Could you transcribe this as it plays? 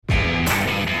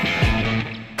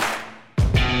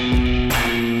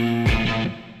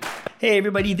Hey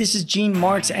everybody, this is Gene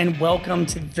Marks and welcome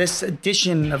to this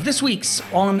edition of this week's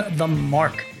On the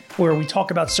Mark, where we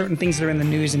talk about certain things that are in the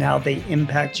news and how they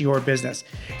impact your business.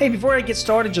 Hey, before I get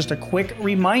started, just a quick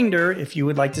reminder, if you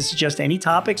would like to suggest any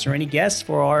topics or any guests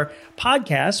for our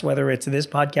podcast, whether it's this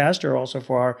podcast or also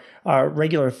for our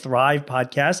regular Thrive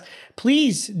podcast,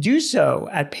 please do so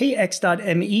at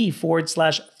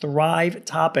payx.me/Thrive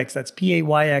Topics. That's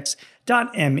payx.me/Thrive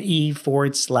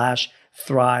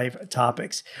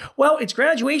Topics. Well, it's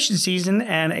graduation season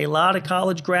and a lot of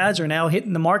college grads are now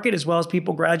hitting the market, as well as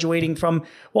people graduating from,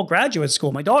 graduate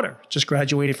school. My daughter just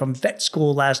graduated from vet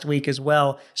school last week as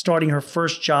well, starting her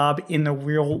first job in the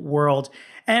real world.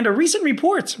 And a recent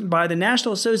report by the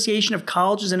National Association of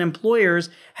Colleges and Employers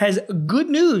has good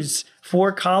news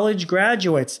for college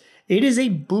graduates. It is a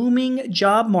booming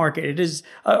job market. It is,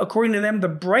 according to them, the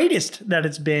brightest that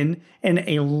it's been in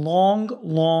a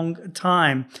long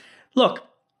time. Look,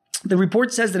 the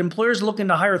report says that employers are looking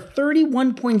to hire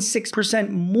 31.6%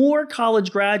 more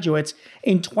college graduates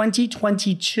in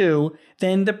 2022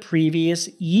 than the previous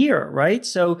year, right?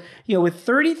 So, with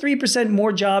 33%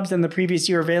 more jobs than the previous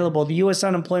year available, the U.S.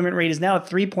 unemployment rate is now at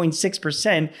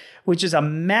 3.6%, which is a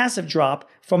massive drop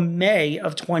from May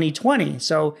of 2020.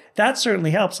 So that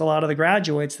certainly helps a lot of the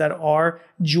graduates that are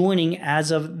joining as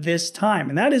of this time.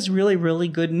 And that is really, really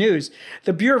good news.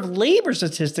 The Bureau of Labor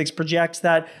Statistics projects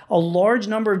that a large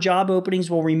number of job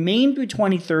openings will remain through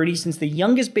 2030 since the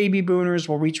youngest baby boomers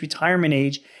will reach retirement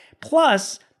age.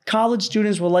 Plus, college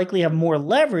students will likely have more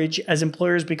leverage as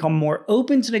employers become more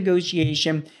open to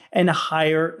negotiation and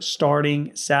higher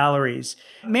starting salaries.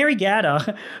 Mary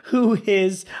Gatta, who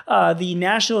is the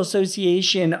National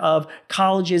Association of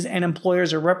Colleges and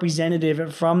Employers, a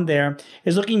representative from there,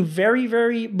 is looking very,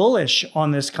 very bullish on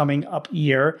this coming up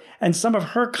year. And some of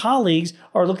her colleagues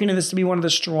are looking at this to be one of the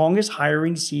strongest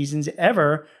hiring seasons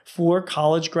ever for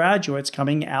college graduates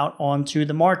coming out onto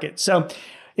the market. So,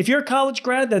 if you're a college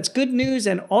grad, that's good news.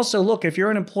 And also, look, if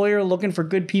you're an employer looking for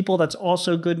good people, that's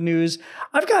also good news.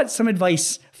 I've got some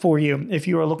advice for you if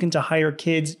you are looking to hire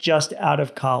kids just out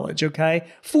of college, okay?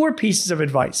 4 pieces of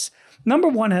advice. Number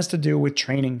 1 has to do with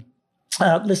training.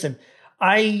 Listen,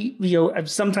 I'm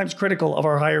sometimes critical of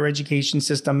our higher education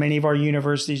system. Many of our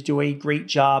universities do a great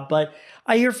job, but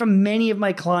I hear from many of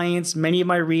my clients, many of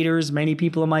my readers, many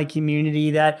people in my community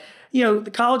that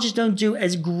the colleges don't do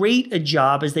as great a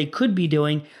job as they could be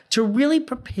doing to really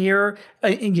prepare,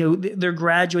 their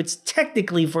graduates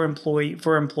technically for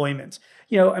employment.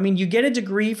 You get a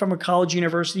degree from a college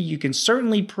university, you can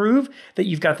certainly prove that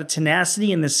you've got the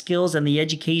tenacity and the skills and the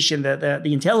education, the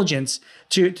intelligence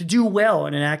to do well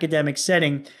in an academic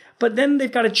setting. But then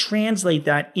they've got to translate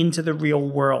that into the real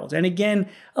world. And again,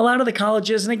 a lot of the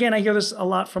colleges, and again, I hear this a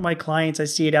lot from my clients, I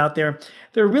see it out there,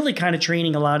 they're really kind of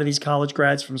training a lot of these college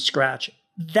grads from scratch.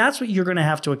 That's what you're going to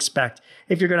have to expect.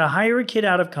 If you're going to hire a kid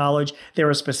out of college, there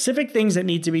are specific things that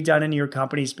need to be done in your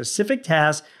company, specific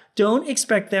tasks. Don't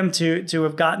expect them to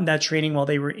have gotten that training while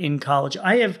they were in college.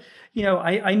 I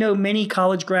know many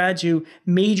college grads who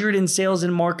majored in sales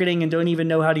and marketing and don't even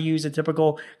know how to use a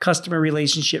typical customer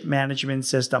relationship management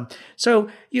system. So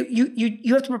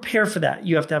you have to prepare for that.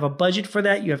 You have to have a budget for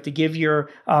that. You have to give your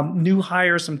new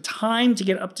hire some time to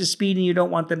get up to speed, and you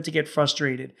don't want them to get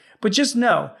frustrated. But just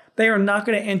know they are not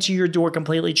going to enter your door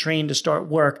completely trained to start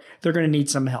work. They're going to need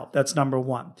some help. That's number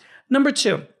 1. Number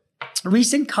 2.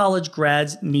 Recent college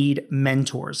grads need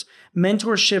mentors.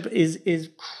 Mentorship is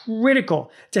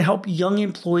critical to help young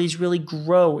employees really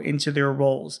grow into their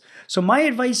roles. So my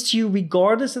advice to you,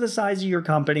 regardless of the size of your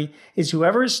company, is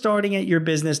whoever is starting at your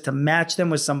business to match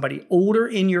them with somebody older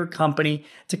in your company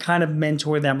to kind of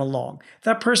mentor them along.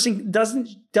 That person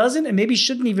doesn't and maybe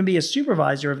shouldn't even be a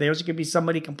supervisor of theirs. It could be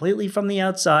somebody completely from the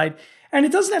outside. And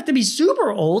it doesn't have to be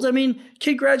super old.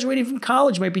 Kid graduating from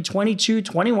college might be 22,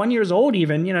 21 years old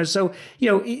even, So,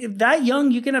 if that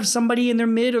young, you can have somebody in their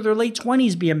mid or their late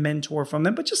 20s be a mentor from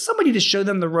them, but just somebody to show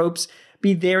them the ropes,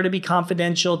 be there to be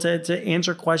confidential, to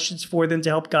answer questions for them, to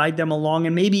help guide them along,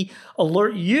 and maybe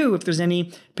alert you if there's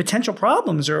any potential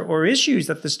problems or issues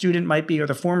that the student might be or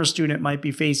the former student might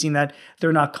be facing that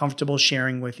they're not comfortable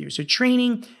sharing with you. So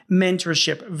training,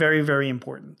 mentorship, very, very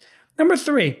important. Number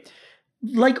 3,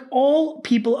 like all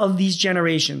people of these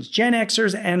generations, Gen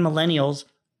Xers and millennials,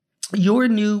 your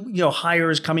new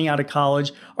hires coming out of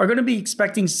college are going to be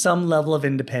expecting some level of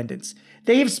independence.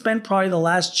 They have spent probably the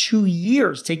last 2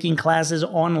 years taking classes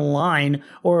online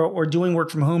or doing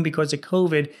work from home because of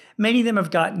COVID. Many of them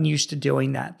have gotten used to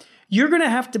doing that. You're going to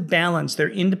have to balance their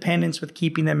independence with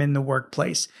keeping them in the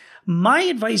workplace. My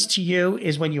advice to you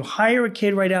is when you hire a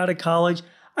kid right out of college,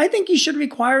 I think you should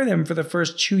require them for the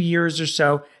first 2 years or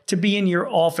so to be in your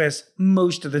office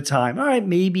most of the time. All right,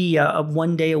 maybe a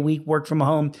 1 day a week work from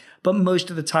home, but most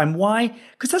of the time. Why?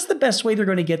 Because that's the best way they're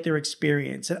going to get their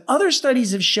experience. And other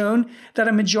studies have shown that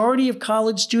a majority of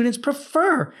college students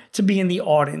prefer to be in the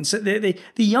audience. The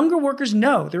younger workers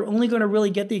know they're only going to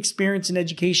really get the experience and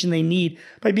education they need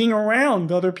by being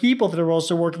around other people that are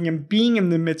also working and being in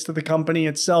the midst of the company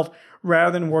itself,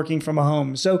 rather than working from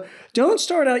home. So don't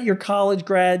start out your college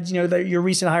grads, your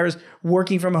recent hires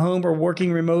working from home or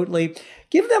working remotely.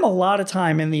 Give them a lot of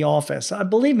time in the office.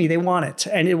 Believe me, they want it,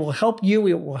 and it will help you.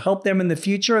 It will help them in the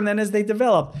future. And then as they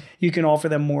develop, you can offer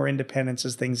them more independence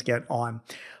as things get on.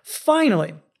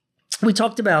 Finally, we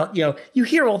talked about, you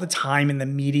hear all the time in the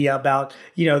media about,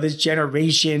 this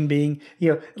generation being,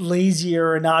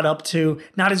 lazier or not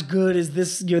as good as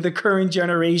this, the current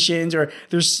generations, or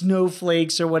they're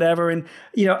snowflakes or whatever. And,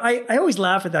 I always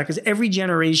laugh at that because every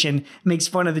generation makes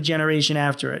fun of the generation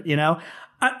after it,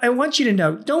 I want you to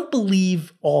know, don't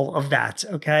believe all of that,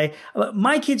 okay?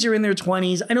 My kids are in their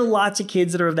 20s. I know lots of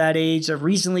kids that are of that age that have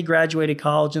recently graduated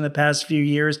college in the past few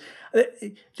years.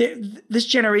 This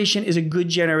generation is a good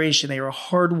generation. They are a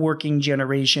hardworking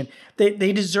generation.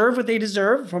 They deserve what they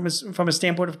deserve from a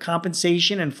standpoint of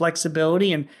compensation and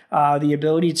flexibility and the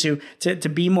ability to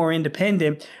be more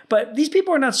independent. But these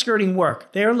people are not skirting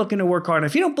work. They are looking to work hard. And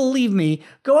if you don't believe me,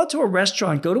 go out to a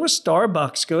restaurant, go to a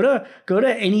Starbucks, go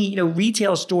to any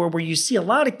retail store where you see a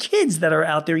lot of kids that are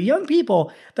out there, young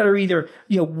people that are either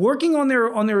working on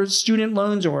their student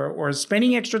loans or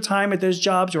spending extra time at those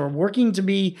jobs or working to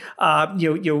be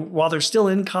while they're still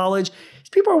in college.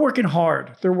 People are working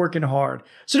hard. They're working hard.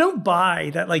 So don't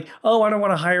buy that I don't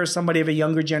want to hire somebody of a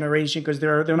younger generation because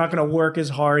they're not going to work as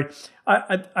hard.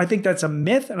 I think that's a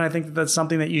myth, and I think that's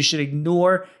something that you should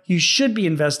ignore. You should be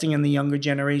investing in the younger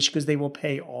generation because they will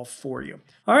pay off for you.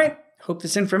 All right. Hope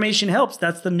this information helps.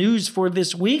 That's the news for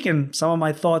this week and some of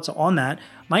my thoughts on that.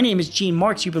 My name is Gene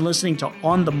Marks. You've been listening to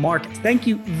On the Market. Thank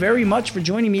you very much for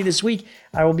joining me this week.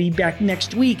 I will be back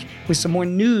next week with some more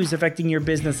news affecting your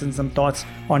business and some thoughts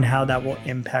on how that will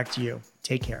impact you.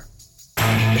 Take care.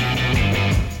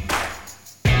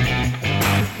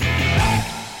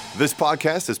 This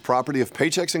podcast is property of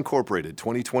Paychex Incorporated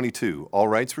 2022. All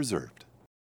rights reserved.